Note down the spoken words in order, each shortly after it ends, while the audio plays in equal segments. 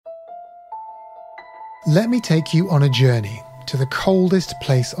Let me take you on a journey to the coldest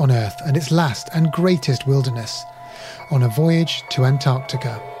place on Earth and its last and greatest wilderness, on a voyage to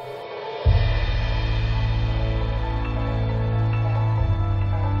Antarctica.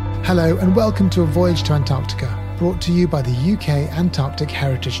 Hello and welcome to A Voyage to Antarctica, brought to you by the UK Antarctic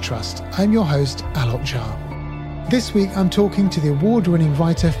Heritage Trust. I'm your host, Alok Jha. This week I'm talking to the award-winning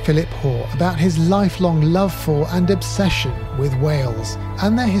writer Philip Hoare about his lifelong love for and obsession with whales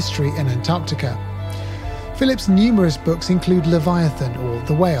and their history in Antarctica. Philip's numerous books include Leviathan, or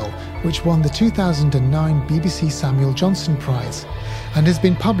The Whale, which won the 2009 BBC Samuel Johnson Prize and has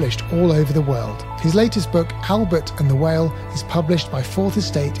been published all over the world. His latest book, Albert and the Whale, is published by Fourth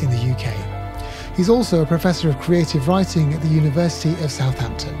Estate in the UK. He's also a professor of creative writing at the University of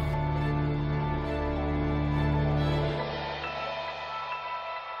Southampton.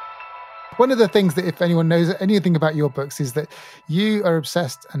 One of the things that, if anyone knows anything about your books, is that you are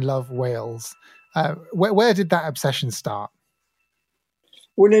obsessed and love whales. Where did that obsession start?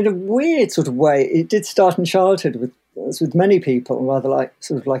 Well, in a weird sort of way, it did start in childhood with many people, rather like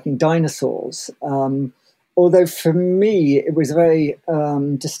sort of liking dinosaurs. Although for me, it was a very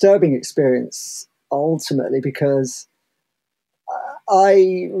disturbing experience ultimately, because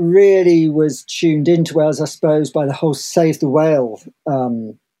I really was tuned into whales, I suppose, by the whole Save the Whale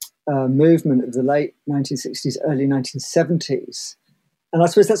movement of the late 1960s, early 1970s. And I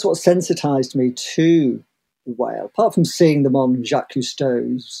suppose that's what sensitized me to the whale, apart from seeing them on Jacques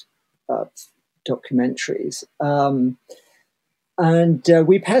Cousteau's documentaries.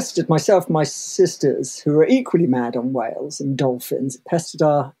 We pestered, myself and my sisters, who were equally mad on whales and dolphins, pestered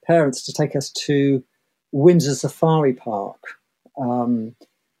our parents to take us to Windsor Safari Park,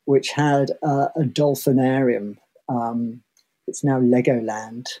 which had a dolphinarium. It's now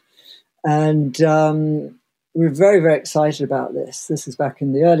Legoland. And we were very, very excited about this. This is back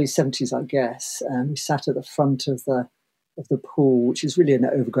in the early 70s, I guess. And we sat at the front of the pool, which is really an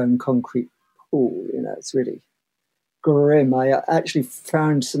overgrown concrete pool. You know, it's really grim. I actually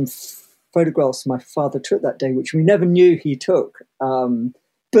found some photographs my father took that day, which we never knew he took.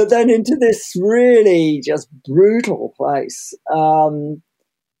 But then into this really just brutal place, a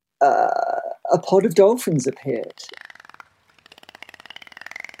pod of dolphins appeared.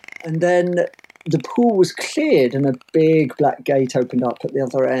 And then the pool was cleared and a big black gate opened up at the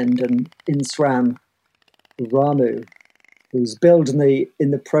other end, and in swam Ramu, who was billed in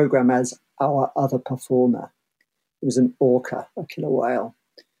the programme as our other performer. It was an orca, a killer whale.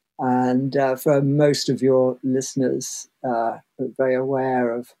 And for most of your listeners, are very aware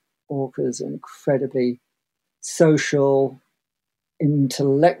of orcas, incredibly social,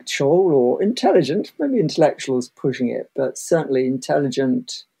 intellectual, or intelligent, maybe intellectual is pushing it, but certainly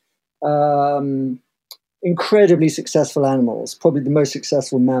intelligent, incredibly successful animals, probably the most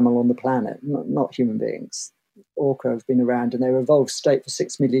successful mammal on the planet, not human beings. Orca have been around in their evolved state for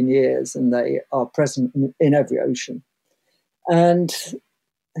 6 million years, and they are present in every ocean. And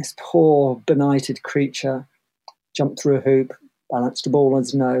this poor benighted creature jumped through a hoop, balanced a ball on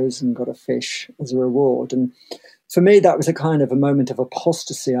his nose, and got a fish as a reward. And for me, that was a kind of a moment of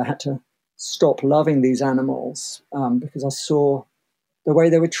apostasy. I had to stop loving these animals because I saw the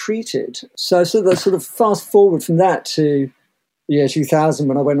way they were treated. So the sort of fast forward from that to the year 2000,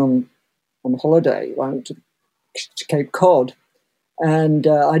 when I went on holiday, I went to Cape Cod, and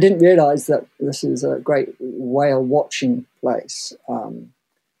I didn't realise that this is a great whale watching place. And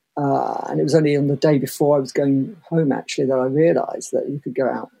it was only on the day before I was going home, actually, that I realised that you could go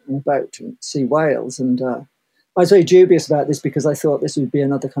out on a boat and see whales. And I was very dubious about this because I thought this would be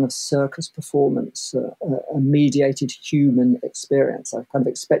another kind of circus performance, a mediated human experience. I kind of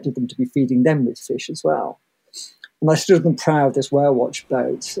expected them to be feeding them with fish as well. And I stood on the prow of this whale watch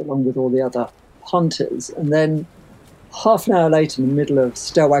boat along with all the other hunters. And then half an hour later, in the middle of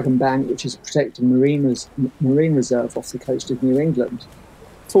Stellwagen Bank, which is a protected marine reserve off the coast of New England,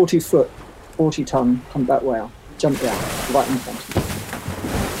 40-foot, 40-ton humpback whale jumped down right in front of me.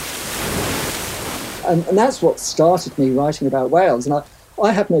 And that's what started me writing about whales. And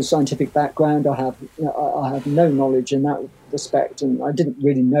I have no scientific background. I have no knowledge in that respect, and I didn't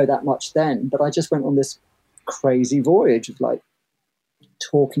really know that much then. But I just went on this crazy voyage of like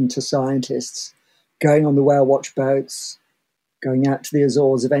talking to scientists, going on the whale watch boats, going out to the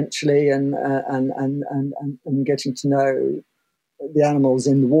Azores eventually, and getting to know the animals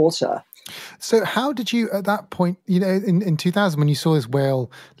in the water. So how did you, at that point, in 2000, when you saw this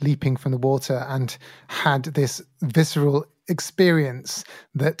whale leaping from the water and had this visceral experience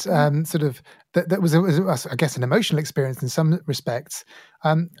that that was, I guess, an emotional experience in some respects,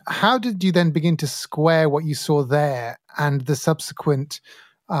 how did you then begin to square what you saw there and the subsequent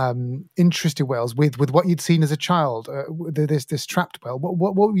interest in whales with what you'd seen as a child? This trapped whale.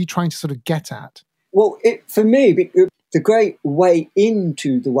 What were you trying to sort of get at? Well, for me, the great way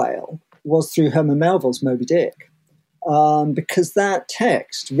into the whale was through Herman Melville's Moby Dick, because that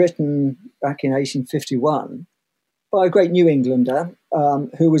text, written back in 1851 by a great New Englander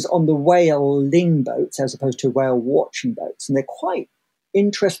who was on the whaling boats as opposed to whale watching boats, and they're quite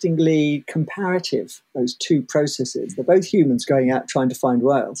interestingly comparative, those two processes. They're both humans going out trying to find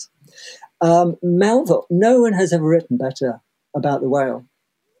whales. Melville, no one has ever written better about the whale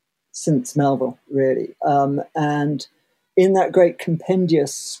since Melville, really. And in that great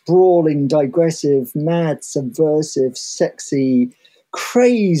compendious, sprawling, digressive, mad, subversive, sexy,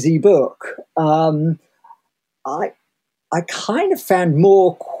 crazy book, I kind of found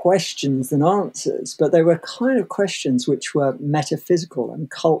more questions than answers, but they were kind of questions which were metaphysical and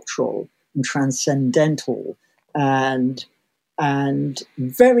cultural and transcendental and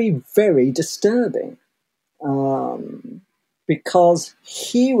very, very disturbing, because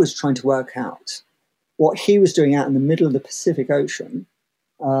he was trying to work out what he was doing out in the middle of the Pacific Ocean,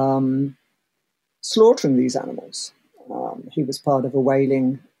 slaughtering these animals. He was part of a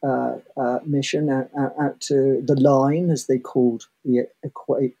whaling mission out to the line, as they called the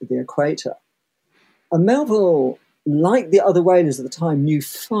equator. And Melville, like the other whalers at the time, knew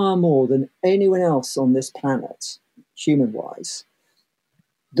far more than anyone else on this planet, human-wise,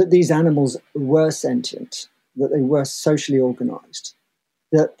 that these animals were sentient, that they were socially organized,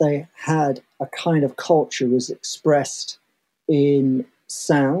 that they had a kind of culture was expressed in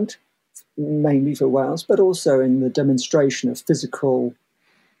sound, mainly for whales, but also in the demonstration of physical,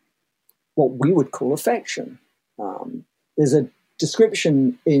 what we would call affection. There's a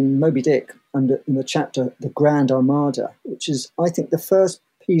description in Moby Dick in the chapter The Grand Armada, which is, I think, the first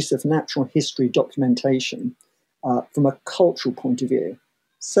piece of natural history documentation from a cultural point of view,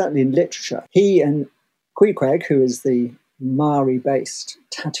 certainly in literature. He and Queequeg, who is the Maori-based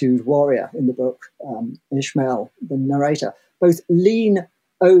tattooed warrior in the book, Ishmael, the narrator, both lean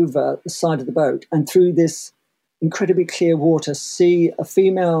over the side of the boat and through this incredibly clear water see a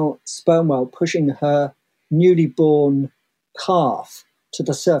female sperm whale pushing her newly born calf to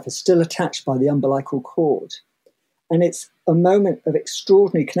the surface, still attached by the umbilical cord. And it's a moment of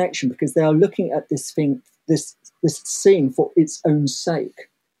extraordinary connection because they are looking at this thing, this scene for its own sake,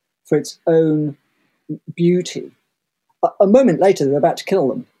 for its own beauty. A moment later, they're about to kill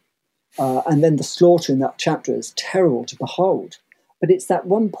them. And then the slaughter in that chapter is terrible to behold. But it's that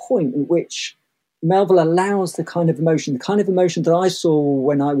one point in which Melville allows the kind of emotion that I saw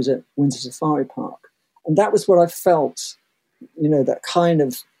when I was at Windsor Safari Park. And that was what I felt, that kind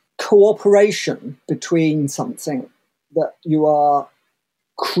of cooperation between something that you are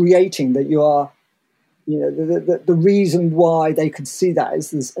creating, that you are, the reason why they could see that is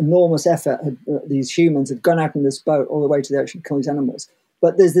this enormous effort. These humans had gone out in this boat all the way to the ocean to kill these animals.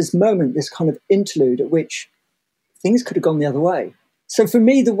 But there's this moment, this kind of interlude at which things could have gone the other way. So for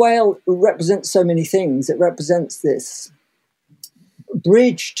me, the whale represents so many things. It represents this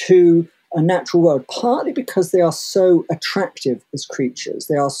bridge to a natural world, partly because they are so attractive as creatures.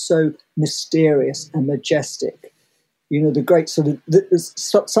 They are so mysterious and majestic. The great sort of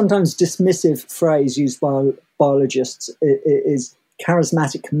sometimes dismissive phrase used by biologists is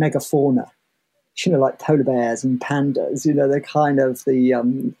charismatic megafauna. Like polar bears and pandas. They're kind of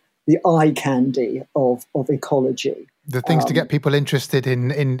the eye candy of ecology. The things to get people interested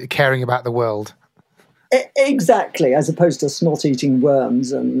in caring about the world. Exactly, as opposed to snot-eating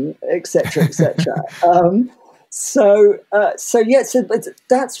worms and et cetera, et cetera. So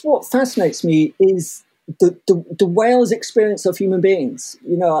that's what fascinates me is the whale's experience of human beings.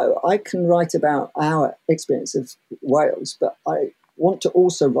 I can write about our experience of whales, but I want to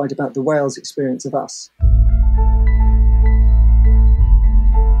also write about the whale's experience of us.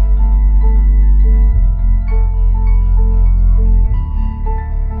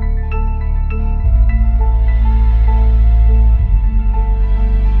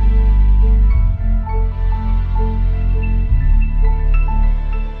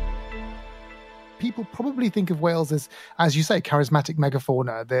 People probably think of whales as you say, charismatic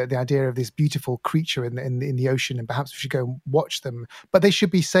megafauna, the idea of this beautiful creature in the ocean, and perhaps we should go and watch them, but they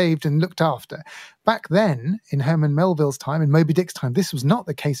should be saved and looked after. Back then, in Herman Melville's time, in Moby Dick's time, this was not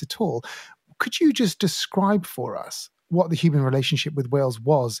the case at all. Could you just describe for us what the human relationship with whales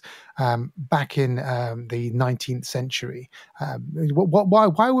was back in the 19th century?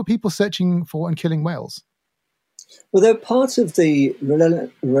 Why were people searching for and killing whales? Well, they're part of the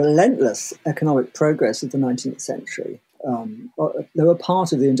relentless economic progress of the 19th century. They were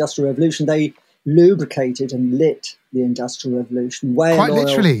part of the Industrial Revolution. They lubricated and lit the Industrial Revolution. Quite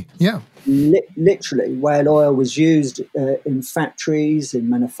literally, yeah. Literally, whale oil was used in factories, in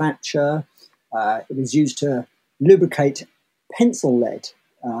manufacture. It was used to lubricate pencil lead.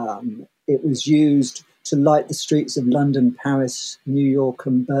 It was used to light the streets of London, Paris, New York,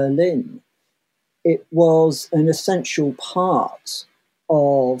 and Berlin. It was an essential part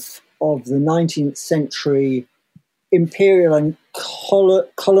of the 19th century imperial and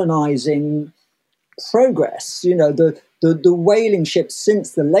colonizing progress. You know, the whaling ships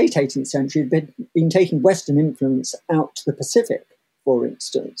since the late 18th century had been taking Western influence out to the Pacific, for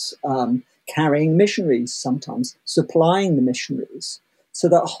instance, carrying missionaries, sometimes supplying the missionaries. So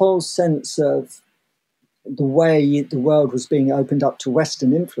that whole sense of the way the world was being opened up to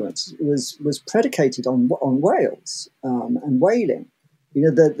Western influence was predicated on whales and whaling. You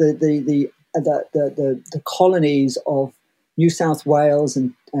know, the colonies of New South Wales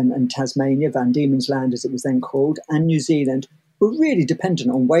and Tasmania, Van Diemen's Land as it was then called, and New Zealand were really dependent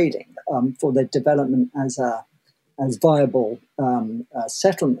on whaling for their development as viable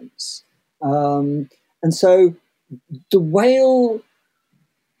settlements. And so the whale,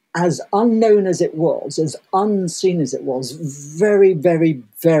 as unknown as it was, as unseen as it was, very, very,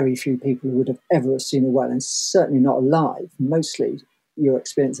 very few people would have ever seen a whale, and certainly not alive. Mostly your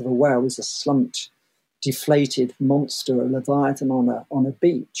experience of a whale was a slumped, deflated monster, a leviathan on a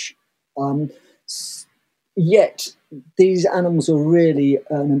beach. Yet these animals are really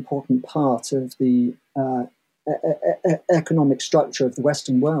an important part of the economic structure of the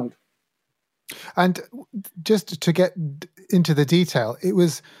Western world. And just to get into the detail, it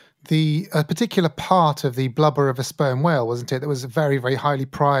was a particular part of the blubber of a sperm whale, wasn't it, that was very, very highly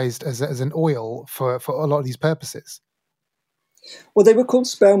prized as an oil for a lot of these purposes? Well, they were called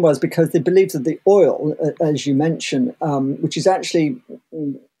sperm whales because they believed that the oil, as you mentioned, which is actually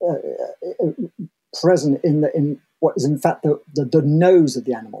present in what is in fact the nose of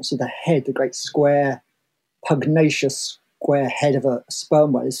the animal, so the head, the great square, pugnacious square head of a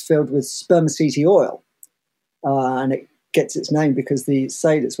sperm whale is filled with spermaceti oil. And it gets its name because the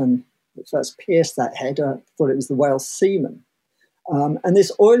sailors, when they first pierced that head, thought it was the whale's semen. And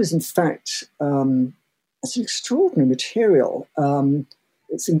this oil is, in fact, it's an extraordinary material.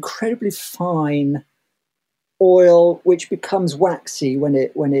 It's incredibly fine oil, which becomes waxy when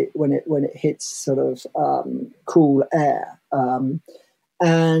it hits sort of cool air.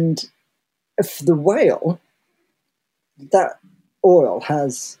 And for the whale, that oil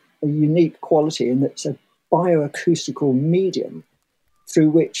has a unique quality in that it's a bioacoustical medium through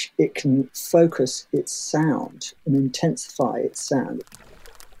which it can focus its sound and intensify its sound.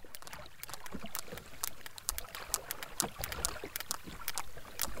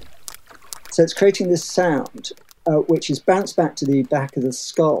 So it's creating this sound, which is bounced back to the back of the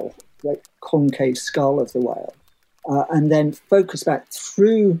skull, the concave skull of the whale, and then focused back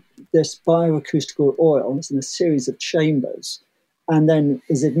through this bioacoustical oil. It's in a series of chambers, and then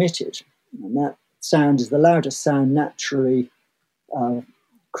is emitted. And that sound is the loudest sound naturally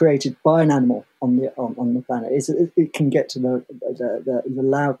created by an animal on the planet. It can get to the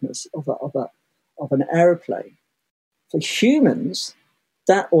loudness of an aeroplane. For humans,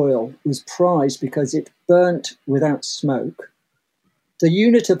 that oil was prized because it burnt without smoke. The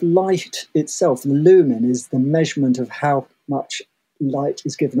unit of light itself, the lumen, is the measurement of how much light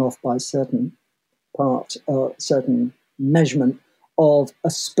is given off by a certain measurement of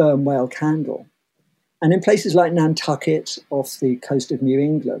a sperm whale candle. And in places like Nantucket, off the coast of New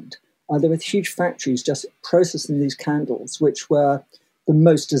England, there were huge factories just processing these candles, which were the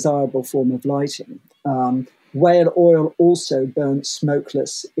most desirable form of lighting. Whale oil also burnt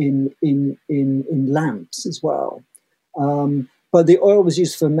smokeless in lamps as well. But the oil was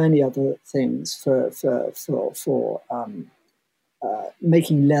used for many other things, for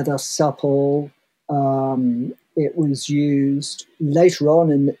making leather supple. It was used later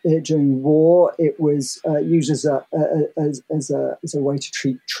on during war. It was used as a way to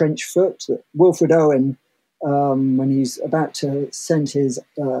treat trench foot. Wilfred Owen, when he's about to send his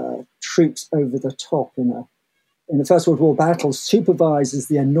troops over the top in the First World War battle, supervises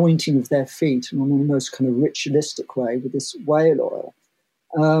the anointing of their feet in an almost kind of ritualistic way with this whale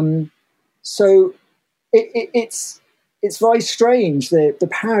oil. So it's very strange, the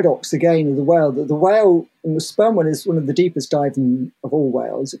paradox again of the whale, that the whale, and the sperm whale is one of the deepest diving of all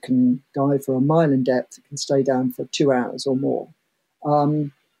whales. It can dive for a mile in depth. It can stay down for 2 hours or more.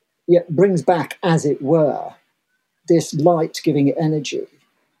 Yet brings back, as it were, this light giving it energy,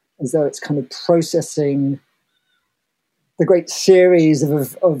 as though it's kind of processing the great series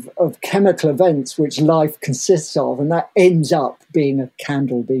of chemical events which life consists of, and that ends up being a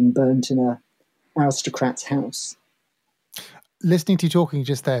candle being burnt in aristocrat's house. Listening to you talking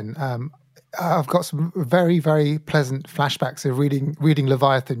just then, I've got some very, very pleasant flashbacks of reading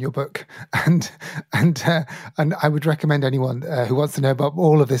Leviathan, your book, and I would recommend anyone who wants to know about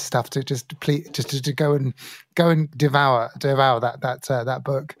all of this stuff to to go and devour that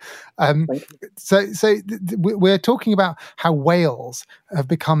book. We're talking about how whales have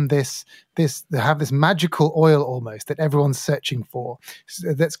become this they have this magical oil almost that everyone's searching for,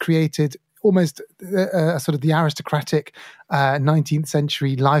 that's created almost sort of the aristocratic 19th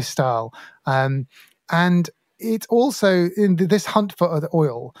century lifestyle. And it's also in this hunt for the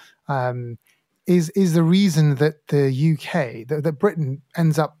oil is the reason that the UK, that Britain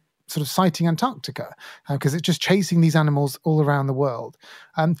ends up sort of sighting Antarctica, because it's just chasing these animals all around the world.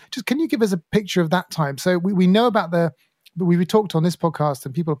 Just can you give us a picture of that time? So we know about we talked on this podcast,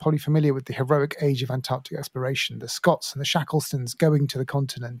 and people are probably familiar with the heroic age of Antarctic exploration, the Scotts and the Shacklestons going to the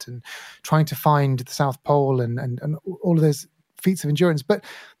continent and trying to find the South Pole and all of those feats of endurance. But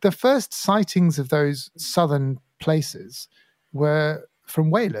the first sightings of those southern places were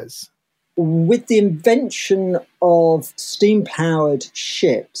from whalers. With the invention of steam-powered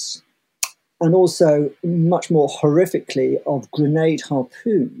ships, and also much more horrifically of grenade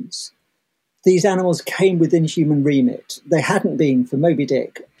harpoons, these animals came within human remit. They hadn't been for Moby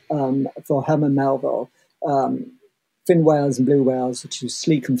Dick, for Herman Melville, fin whales and blue whales, which was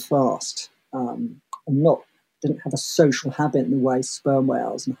sleek and fast, and didn't have a social habit in the way sperm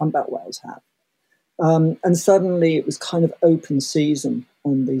whales and humpback whales have. And suddenly it was kind of open season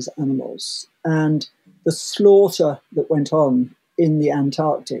on these animals. And the slaughter that went on in the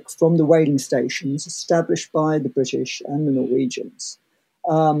Antarctic from the whaling stations established by the British and the Norwegians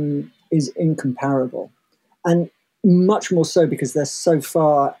is incomparable. And much more so because they're so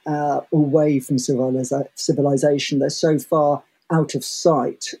far away from civilization. They're so far out of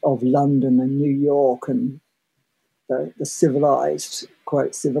sight of London and New York and the civilized,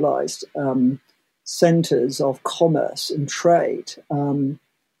 quote, civilized centres of commerce and trade,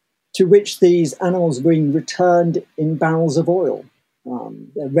 to which these animals are being returned in barrels of oil.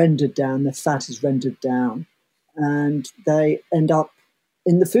 They're rendered down, their fat is rendered down, and they end up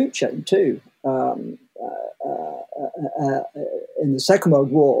in the food chain too. In the Second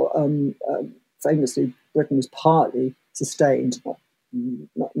World War, famously, Britain was partly sustained, not in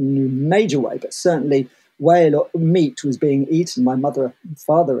a major way, but certainly whale meat was being eaten. My mother and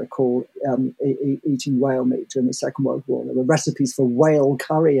father recall eating whale meat during the Second World War. There were recipes for whale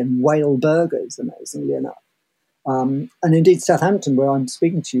curry and whale burgers, amazingly enough. And indeed, Southampton, where I'm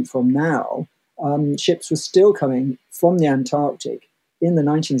speaking to you from now, ships were still coming from the Antarctic in the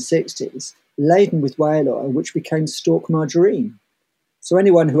 1960s, laden with whale oil, which became stork margarine. So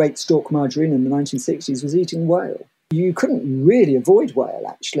anyone who ate stork margarine in the 1960s was eating whale. You couldn't really avoid whale,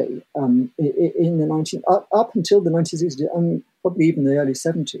 actually, in the up until the 1960s, and probably even the early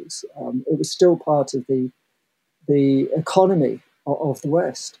 70s. It was still part of the economy of the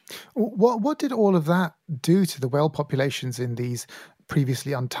West. What did all of that do to the whale populations in these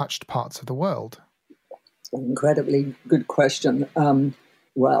previously untouched parts of the world? An incredibly good question.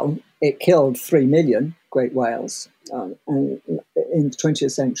 Well, it killed 3 million great whales in the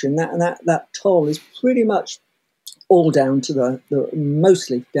 20th century, and that toll is pretty much all down to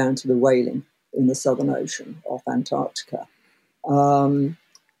mostly down to the whaling in the Southern Ocean off Antarctica. And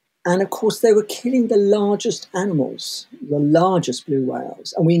of course, they were killing the largest animals, the largest blue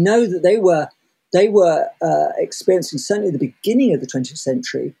whales. And we know that they were experiencing, certainly at the beginning of the 20th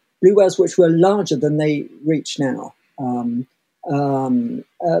century, blue whales which were larger than they reach now,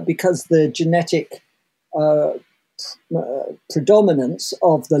 because the genetic predominance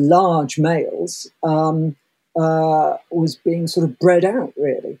of the large males was being sort of bred out,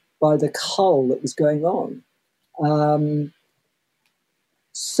 really, by the cull that was going on.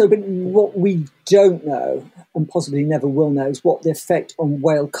 But what we don't know, and possibly never will know, is what the effect on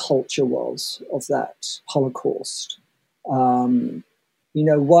whale culture was of that Holocaust. While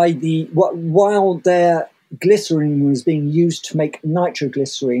their glycerine was being used to make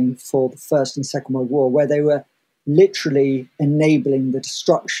nitroglycerine for the First and Second World War, where they were literally enabling the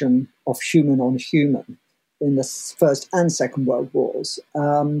destruction of human on human in the First and Second World Wars,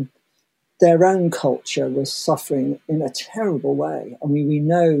 their own culture was suffering in a terrible way. I mean, we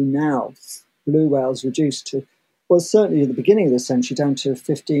know now blue whales reduced to, well, certainly at the beginning of the century, down to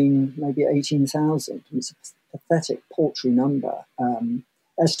 15, maybe 18,000. It's a pathetic, paltry number.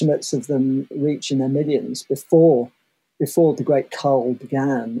 Estimates of them reaching their millions before the great cull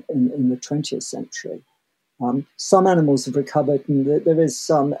began in the 20th century. Some animals have recovered, and there is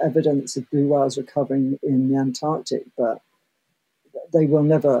some evidence of blue whales recovering in the Antarctic, but they will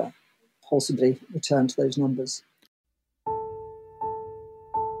never possibly return to those numbers.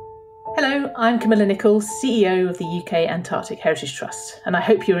 Hello, I'm Camilla Nichols, CEO of the UK Antarctic Heritage Trust, and I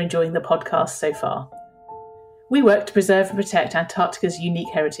hope you're enjoying the podcast so far. We work to preserve and protect Antarctica's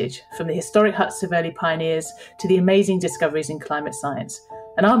unique heritage, from the historic huts of early pioneers to the amazing discoveries in climate science.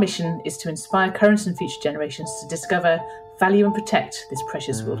 And our mission is to inspire current and future generations to discover, value and protect this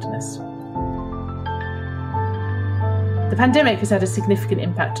precious wilderness. The pandemic has had a significant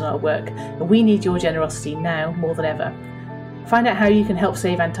impact on our work, and we need your generosity now more than ever. Find out how you can help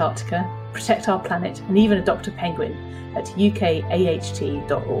save Antarctica, protect our planet, and even adopt a penguin at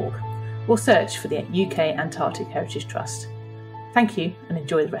ukaht.org, or search for the UK Antarctic Heritage Trust. Thank you, and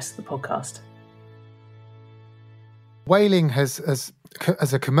enjoy the rest of the podcast. Whaling has, as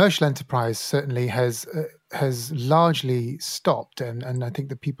a commercial enterprise, certainly has largely stopped, and I think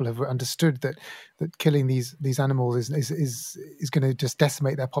that people have understood that killing these animals is going to just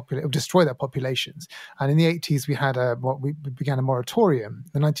decimate their destroy their populations. And in the 80s, we began a moratorium.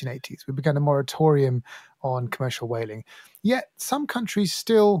 The 1980s, we began a moratorium on commercial whaling. Yet some countries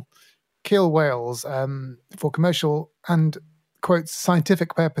still kill whales for commercial and, quote,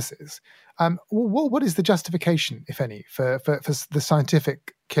 scientific purposes. What is the justification, if any, for the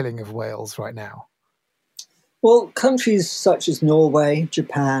scientific killing of whales right now? Well, countries such as Norway,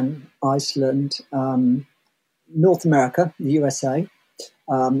 Japan, Iceland, North America, the USA,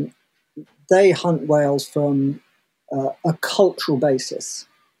 they hunt whales from a cultural basis,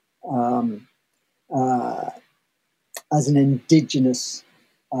 as an indigenous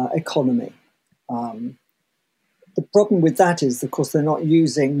economy. The problem with that is, of course, they're not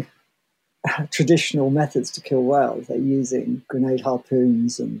using traditional methods to kill whales. They're using grenade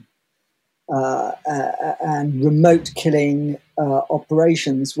harpoons and remote killing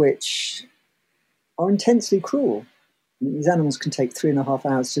operations, which are intensely cruel. I mean, these animals can take 3.5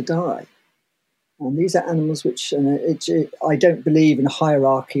 hours to die. And these are animals which, I don't believe in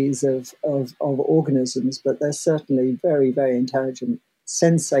hierarchies of organisms, but they're certainly very, very intelligent,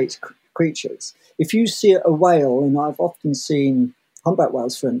 sensate creatures. If you see a whale, and I've often seen humpback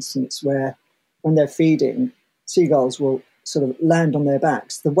whales, for instance, where when they're feeding, seagulls will sort of land on their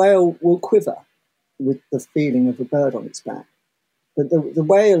backs. The whale will quiver with the feeling of a bird on its back. But the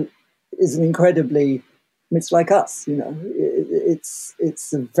whale is an incredibly, it's like us, you know, it's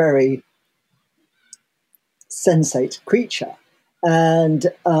a very sensate creature.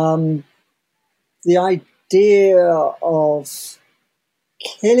 And the idea of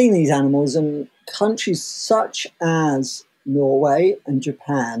killing these animals, and countries such as Norway and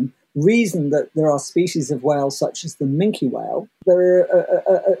Japan reason that there are species of whales such as the minke whale, there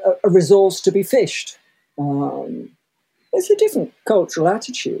are a resource to be fished. It's a different cultural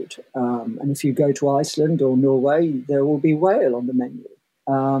attitude. And if you go to Iceland or Norway, there will be whale on the menu.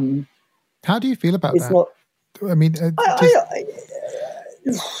 How do you feel about that? Not, I mean,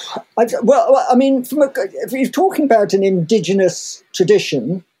 if you're talking about an indigenous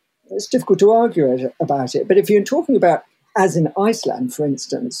tradition, it's difficult to argue about it. But if you're talking about, as in Iceland, for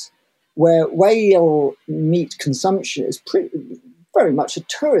instance, where whale meat consumption is very much a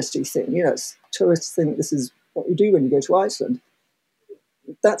touristy thing. You know, tourists think this is what you do when you go to Iceland.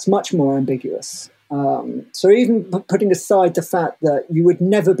 That's much more ambiguous. So even putting aside the fact that you would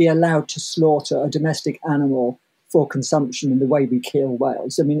never be allowed to slaughter a domestic animal for consumption in the way we kill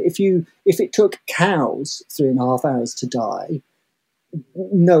whales. I mean, if it took cows 3.5 hours to die,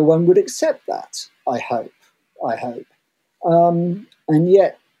 no one would accept that, I hope. And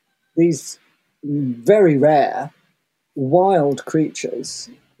yet these very rare wild creatures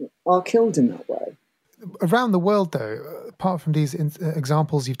are killed in that way. Around the world, though, apart from these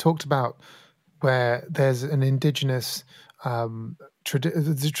examples you've talked about, where there's an indigenous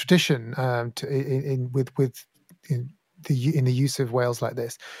tradition in the use of whales like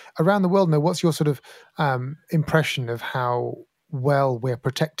this, around the world, now, what's your sort of impression of how well we're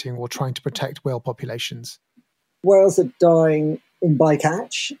protecting or trying to protect whale populations? Whales are dying in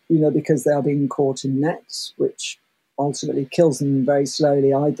bycatch, because they are being caught in nets, which ultimately kills them very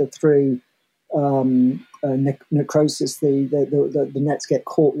slowly, either through necrosis. The nets get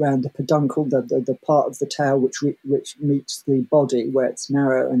caught around the peduncle, the part of the tail which meets the body where it's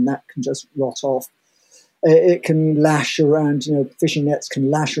narrow, and that can just rot off. It can lash around, fishing nets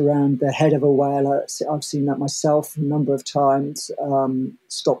can lash around the head of a whale. I've seen that myself a number of times,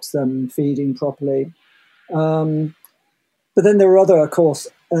 stops them feeding properly. But then there are other, of course,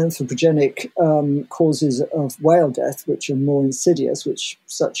 anthropogenic causes of whale death, which are more insidious,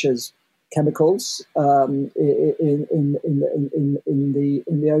 such as chemicals in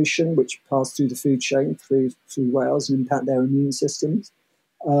the ocean, which pass through the food chain through whales and impact their immune systems.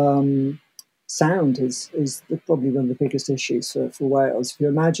 Sound is probably one of the biggest issues for whales. If you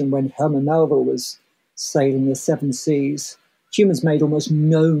imagine when Herman Melville was sailing the seven seas, humans made almost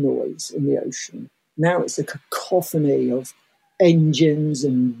no noise in the ocean. Now it's a cacophony of engines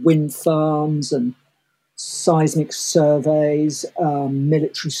and wind farms and seismic surveys,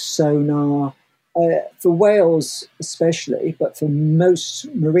 military sonar. For whales especially, but for most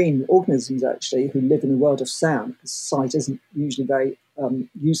marine organisms actually who live in a world of sound, because sight isn't usually very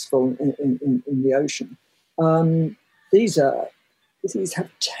useful in the ocean. These have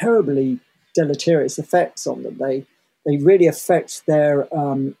terribly deleterious effects on them. They really affect their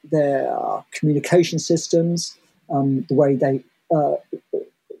communication systems, the way they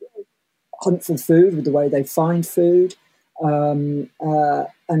hunt for food, with the way they find food.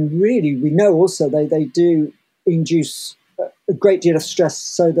 And really, we know also they do induce a great deal of stress,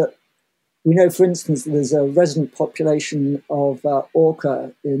 so that we know, for instance, that there's a resident population of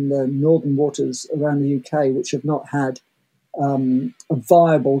orca in the northern waters around the UK which have not had a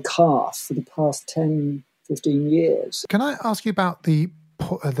viable calf for the past 10, 15 years. Can I ask you about the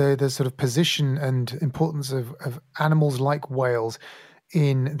sort of position and importance of animals like whales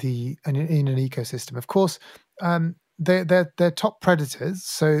in an ecosystem? Of course, they're top predators,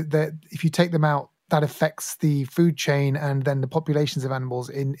 so that if you take them out, that affects the food chain and then the populations of animals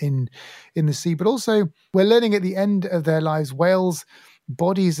in the sea. But also, we're learning at the end of their lives, whales'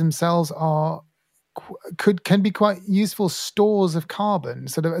 bodies themselves can be quite useful stores of carbon.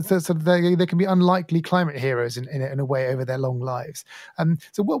 So they can be unlikely climate heroes in a way over their long lives.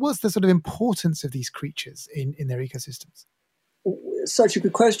 So what's the sort of importance of these creatures in their ecosystems? Such a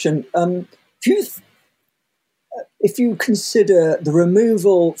good question. If you consider the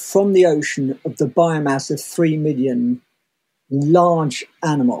removal from the ocean of the biomass of 3 million large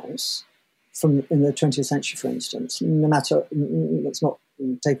animals in the 20th century, for instance, no matter, it's not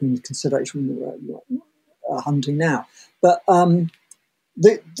taking into consideration hunting now, but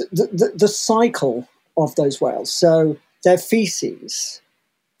the cycle of those whales, so their feces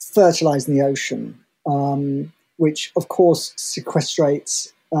fertilizing the ocean, which of course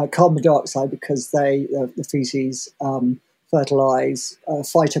sequestrates carbon dioxide, because the feces fertilize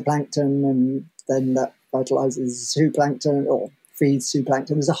phytoplankton, and then that fertilizes zooplankton or feeds zooplankton.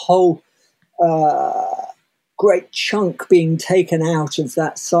 There's a whole great chunk being taken out of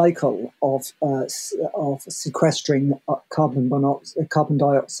that cycle of sequestering carbon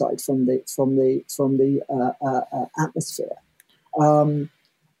dioxide from the atmosphere.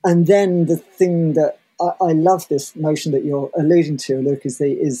 And then the thing that I love, this notion that you're alluding to, Luke, is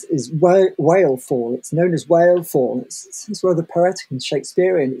whale fall. It's known as whale fall. It's rather poetic and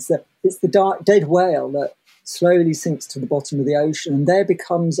Shakespearean. It's the dark, dead whale that slowly sinks to the bottom of the ocean, and there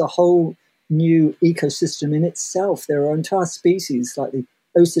becomes a whole new ecosystem in itself. There are entire species like the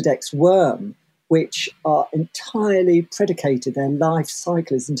Osedex worm, which are entirely predicated. Their life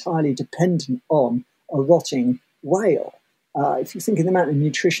cycle is entirely dependent on a rotting whale. If you think of the amount of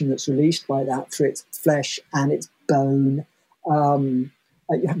nutrition that's released by that through its flesh and its bone, you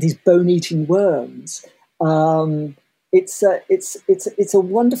have these bone-eating worms. It's a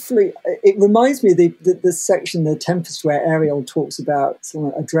wonderfully. It reminds me of the section, The Tempest, where Ariel talks about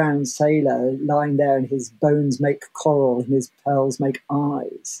a drowned sailor lying there, and his bones make coral and his pearls make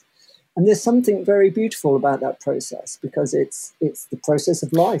eyes. And there's something very beautiful about that process, because it's the process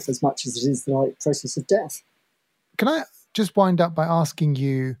of life as much as it is the process of death. Can I just wind up by asking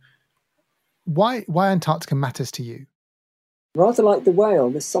you why Antarctica matters to you? Rather like the whale,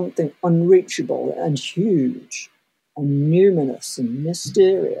 there's something unreachable and huge and numinous and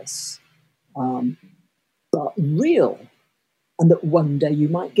mysterious, but real, and that one day you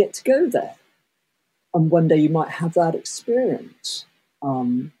might get to go there, and one day you might have that experience.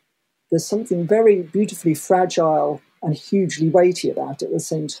 There's something very beautifully fragile and hugely weighty about it at the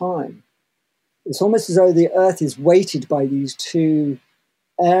same time. It's almost as though the Earth is weighted by these two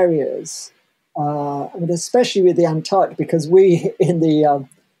areas, especially with the Antarctic, because we in the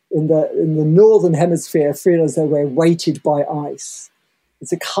northern hemisphere feel as though we're weighted by ice.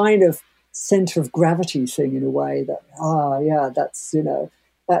 It's a kind of center of gravity thing in a way that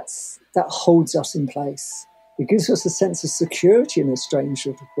that holds us in place. It gives us a sense of security in a strange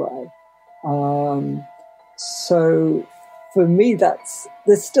sort of way. So for me, there's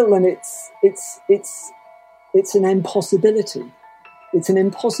still it's an impossibility. It's an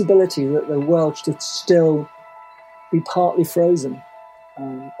impossibility that the world should still be partly frozen,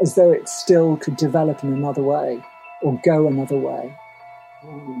 as though it still could develop in another way or go another way.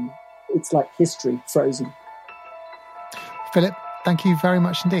 It's like history frozen. Philip, thank you very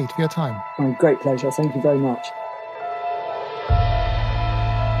much indeed for your time. Great pleasure. Thank you very much.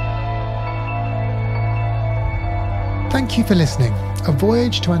 Thank you for listening. A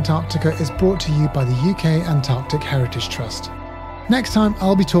Voyage to Antarctica is brought to you by the UK Antarctic Heritage Trust. Next time,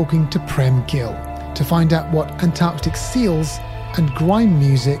 I'll be talking to Prem Gill to find out what Antarctic seals and grime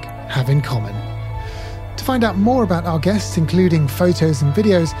music have in common. To find out more about our guests, including photos and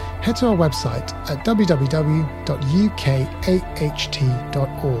videos, head to our website at www.ukaht.org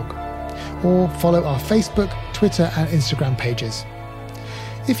or follow our Facebook, Twitter and Instagram pages.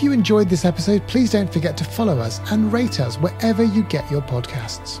 If you enjoyed this episode, please don't forget to follow us and rate us wherever you get your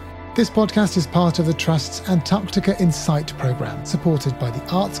podcasts. This podcast is part of the Trust's Antarctica Insight programme, supported by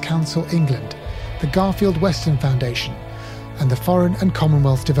the Arts Council England, the Garfield Weston Foundation and the Foreign and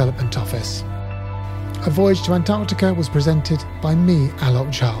Commonwealth Development Office. A Voyage to Antarctica was presented by me, Alok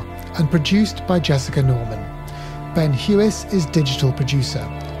Jha, and produced by Jessica Norman. Ben Hewis is digital producer,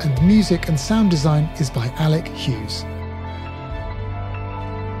 and music and sound design is by Alec Hughes.